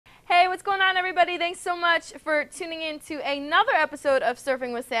what's going on, everybody? Thanks so much for tuning in to another episode of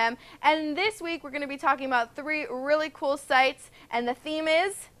Surfing with Sam. And this week, we're going to be talking about 3 really cool sites, and the theme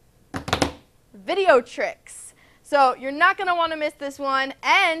is video tricks. So you're not going to want to miss this one.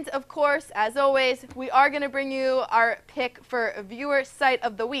 And, of course, as always, we are going to bring you our pick for viewer site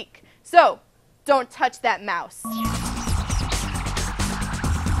of the week. So don't touch that mouse.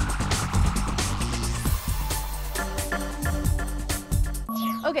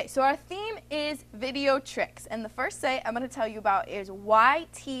 Okay, so our theme is video tricks, and the first site I'm going to tell you about is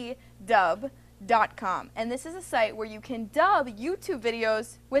TWITVID.IE. And this is a site where you can dub YouTube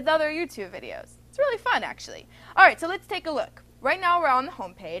videos with other YouTube videos. It's really fun, actually. All right, so let's take a look. Right now we're on the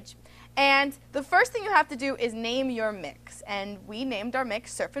home page, and the first thing you have to do is name your mix, and we named our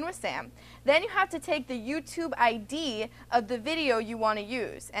mix Surfin' with Sam. Then you have to take the YouTube ID of the video you want to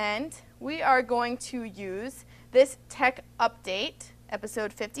use, and we are going to use this tech update,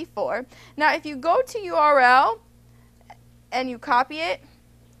 episode 54. Now, if you go to URL and you copy it,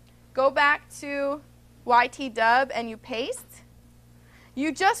 go back to YTDub and you paste.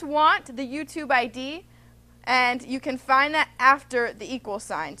 You just want the YouTube ID, and you can find that after the equal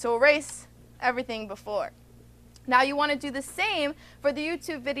sign. So erase everything before. Now you want to do the same for the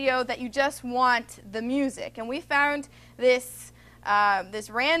YouTube video that you just want the music. And we found this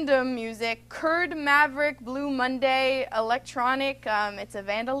this random music, Kurd Maverick Blue Monday electronic. It's a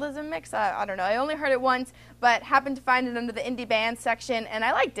vandalism mix. I don't know. I only heard it once, but happened to find it under the indie band section, and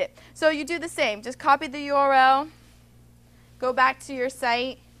I liked it. So you do the same. Just copy the URL, go back to your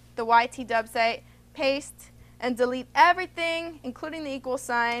site, the YTDub site, paste, and delete everything, including the equal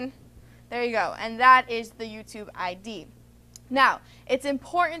sign. There you go. And that is the YouTube ID. Now, it's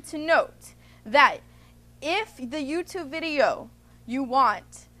important to note that if the YouTube video you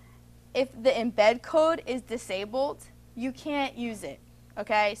want, if the embed code is disabled, you can't use it,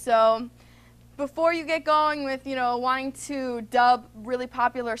 okay? So before you get going with, wanting to dub really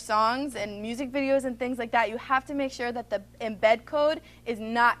popular songs and music videos and things like that, you have to make sure that the embed code is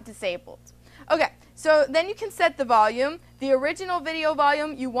not disabled. Okay, so then you can set the volume. The original video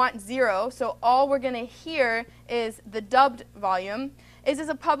volume, you want 0, so all we're going to hear is the dubbed volume. Is this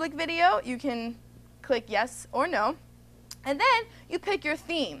a public video? You can click yes or no. And then you pick your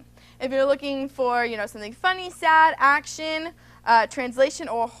theme. If you're looking for, something funny, sad, action, translation,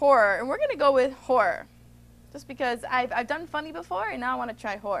 or horror. And we're going to go with horror, just because I've done funny before, and now I want to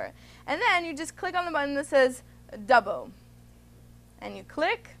try horror. And then you just click on the button that says Dubbo. And you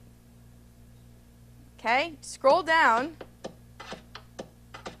click. Okay, scroll down.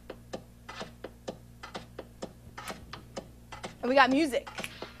 And we got music.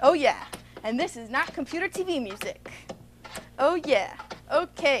 Oh, yeah. And this is not computer TV music. Oh, yeah.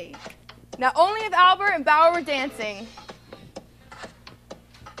 Okay. Now, only if Albert and Bauer were dancing.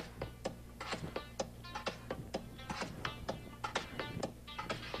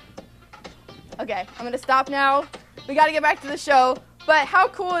 Okay, I'm going to stop now. We got to get back to the show. But how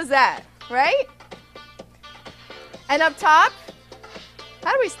cool is that, right? And up top,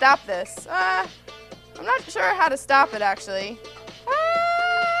 how do we stop this? I'm not sure how to stop it, actually.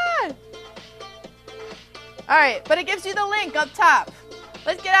 All right, but it gives you the link up top.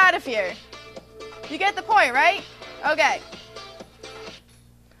 Let's get out of here. You get the point, right? Okay.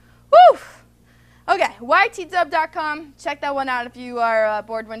 Woo! Okay, ytdub.com. Check that one out if you are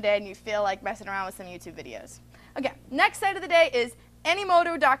bored one day and you feel like messing around with some YouTube videos. Okay, next site of the day is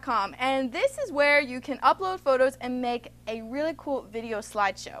anymoto.com, and this is where you can upload photos and make a really cool video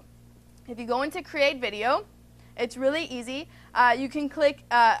slideshow. If you go into Create Video, it's really easy. You can click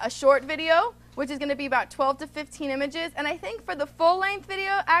a short video, which is going to be about 12 to 15 images. And I think for the full-length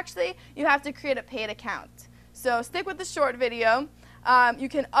video, actually, you have to create a paid account. So stick with the short video. You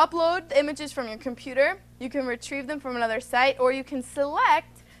can upload the images from your computer. You can retrieve them from another site, or you can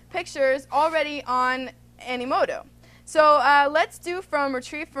select pictures already on Anymoto. So let's do from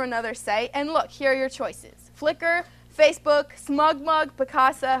retrieve from another site. And look, here are your choices: Flickr, Facebook, SmugMug,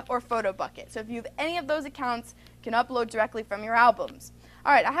 Picasa, or PhotoBucket. So if you have any of those accounts, you can upload directly from your albums.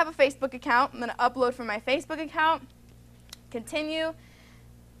 All right, I have a Facebook account. I'm going to upload from my Facebook account. Continue.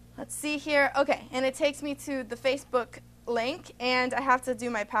 Let's see here. Okay, and it takes me to the Facebook link, and I have to do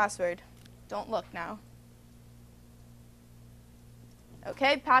my password. Don't look now.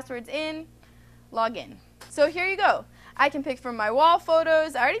 Okay, password's in. Log in. So here you go. I can pick from my wall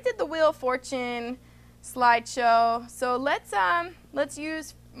photos. I already did the Wheel of Fortune slideshow. So let's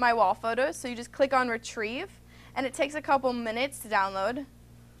use my wall photos. So you just click on Retrieve. And it takes a couple minutes to download.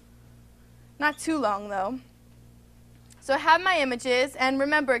 Not too long, though. So I have my images, and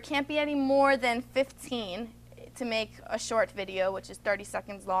remember, it can't be any more than 15 to make a short video, which is 30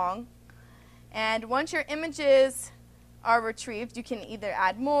 seconds long. And once your images are retrieved, you can either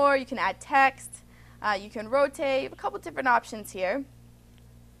add more, you can add text, you can rotate. You have a couple different options here.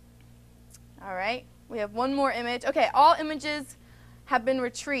 All right, we have one more image. Okay, all images have been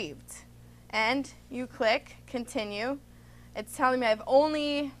retrieved. And you click continue. It's telling me I've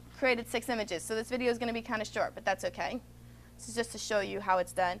only created 6 images, so this video is going to be kind of short, but that's okay. This is just to show you how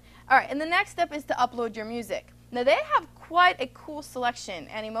it's done. All right, and the next step is to upload your music. Now they have quite a cool selection,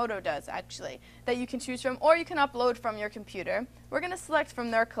 Animoto does actually, that you can choose from, or you can upload from your computer. We're going to select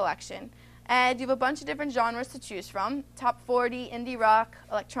from their collection. And you have a bunch of different genres to choose from. Top 40, indie rock,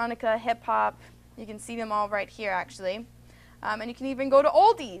 electronica, hip hop. You can see them all right here actually. And you can even go to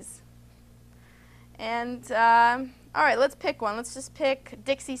oldies. And all right, let's pick one. Let's just pick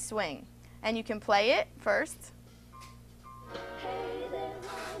Dixie Swing. And you can play it first. Hey there,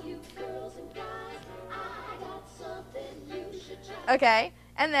 all you girls and guys, I got something you should try. Okay,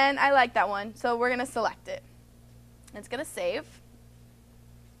 and then I like that one, so we're going to select it. It's going to save.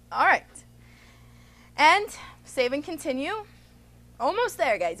 All right. And save and continue. Almost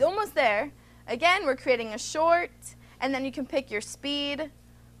there, guys, almost there. Again, we're creating a short, and then you can pick your speed.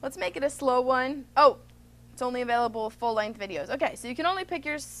 Let's make it a slow one. Oh, it's only available full-length videos. Okay, so you can only pick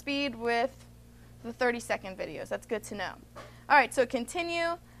your speed with the 30-second videos. That's good to know. All right, so continue.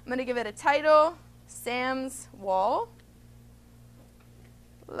 I'm going to give it a title, Sam's Wall.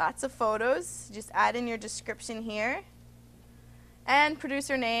 Lots of photos. Just add in your description here. And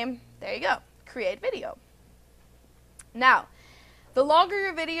producer name, there you go. Create video. Now, the longer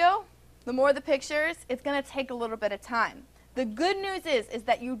your video, the more the pictures, it's going to take a little bit of time. The good news is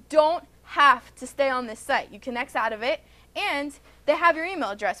that you don't have to stay on this site. You can X out of it, and they have your email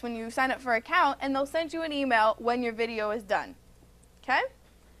address when you sign up for an account, and they'll send you an email when your video is done. Okay?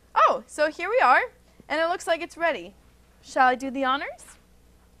 Oh, so here we are, and it looks like it's ready. Shall I do the honors?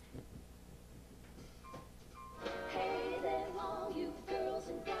 Hey there, all you girls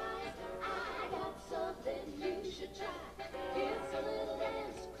and guys, I got something you should try. It's a little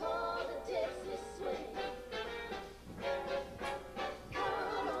dance called the Dixie Swing.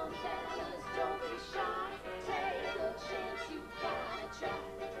 Come on, fellas, don't be shy. Take a chance, you gotta try.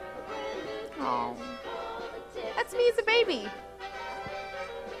 A brand new Oh, dance called the Dixie that's me as a baby.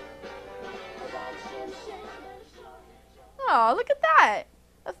 Oh, look at that.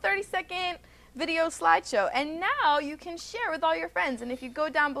 A 30-second video slideshow. And now you can share with all your friends. And if you go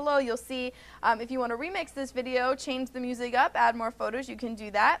down below, you'll see if you want to remix this video, change the music up, add more photos, you can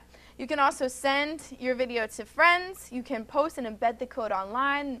do that. You can also send your video to friends. You can post and embed the code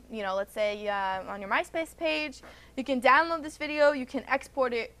online, you know, let's say on your MySpace page. You can download this video. You can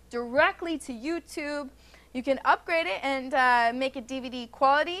export it directly to YouTube. You can upgrade it and make it DVD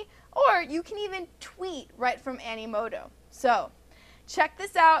quality. Or you can even tweet right from Animoto. So check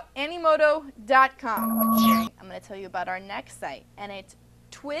this out, Animoto.com. I'm going to tell you about our next site, and it's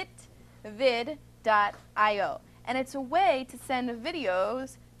TWITVID.IE. And it's a way to send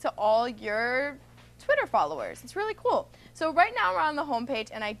videos to all your Twitter followers. It's really cool. So right now we're on the homepage,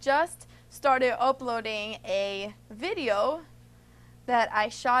 and I just started uploading a video that I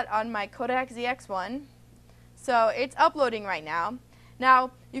shot on my Kodak ZX1. So it's uploading right now.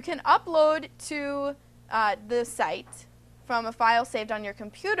 Now, you can upload to the site from a file saved on your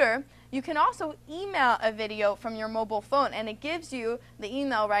computer. You can also email a video from your mobile phone, and it gives you the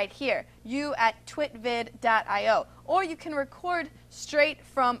email right here, you@twitvid.io. Or you can record straight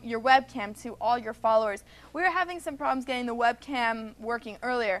from your webcam to all your followers. We were having some problems getting the webcam working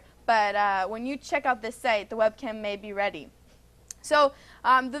earlier, but when you check out this site, the webcam may be ready. So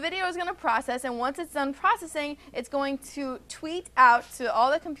the video is going to process, and once it's done processing, it's going to tweet out to all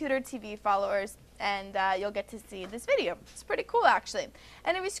the computer TV followers, and you'll get to see this video. It's pretty cool, actually.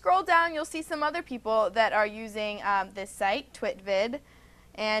 And if you scroll down, you'll see some other people that are using this site, TWITVID,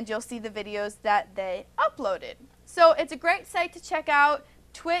 and you'll see the videos that they uploaded. So it's a great site to check out,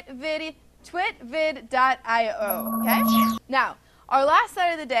 twitvid.io. Okay? Now, our last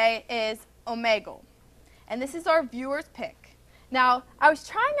site of the day is Omegle, and this is our viewer's pick. Now, I was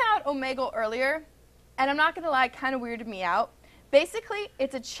trying out Omegle earlier, and I'm not going to lie, it kind of weirded me out. Basically,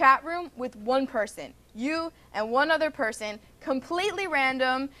 it's a chat room with one person, you and one other person, completely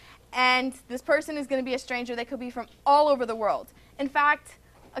random, and this person is going to be a stranger. They could be from all over the world. In fact,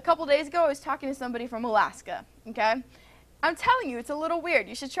 a couple days ago, I was talking to somebody from Alaska, okay? I'm telling you, it's a little weird.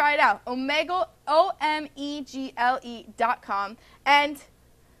 You should try it out. Omegle, OMEGLE.com, and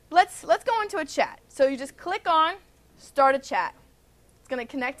let's go into a chat. So you just click on Start a Chat. It's going to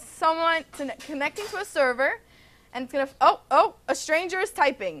connect someone to connecting to a server, and it's going to, oh, a stranger is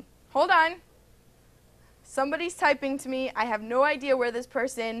typing. Hold on. Somebody's typing to me. I have no idea where this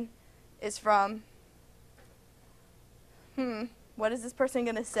person is from, what is this person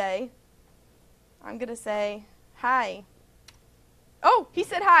going to say? I'm going to say, hi. Oh, he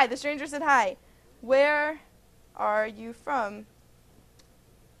said hi. The stranger said hi. Where are you from?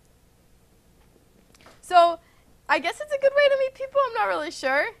 So, I guess it's a good way to meet people. I'm not really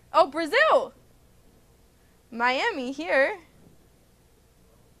sure. Oh, Brazil. Miami here.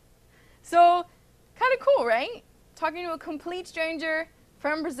 So, kind of cool, right? Talking to a complete stranger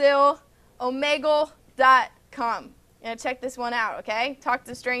from Brazil, omegle.com. Gonna check this one out, okay? Talk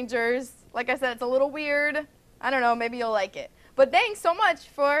to strangers. Like I said, it's a little weird. I don't know, maybe you'll like it. But thanks so much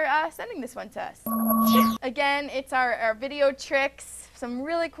for sending this one to us. Again, it's our video tricks, some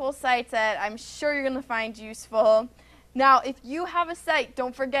really cool sites that I'm sure you're gonna find useful. Now, if you have a site,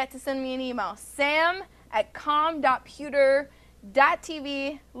 don't forget to send me an email,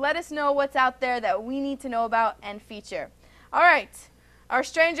 sam@com.pewter.tv. Let us know what's out there that we need to know about and feature. All right, our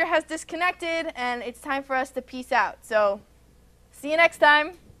stranger has disconnected, and it's time for us to peace out. So, see you next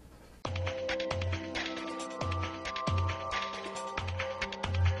time.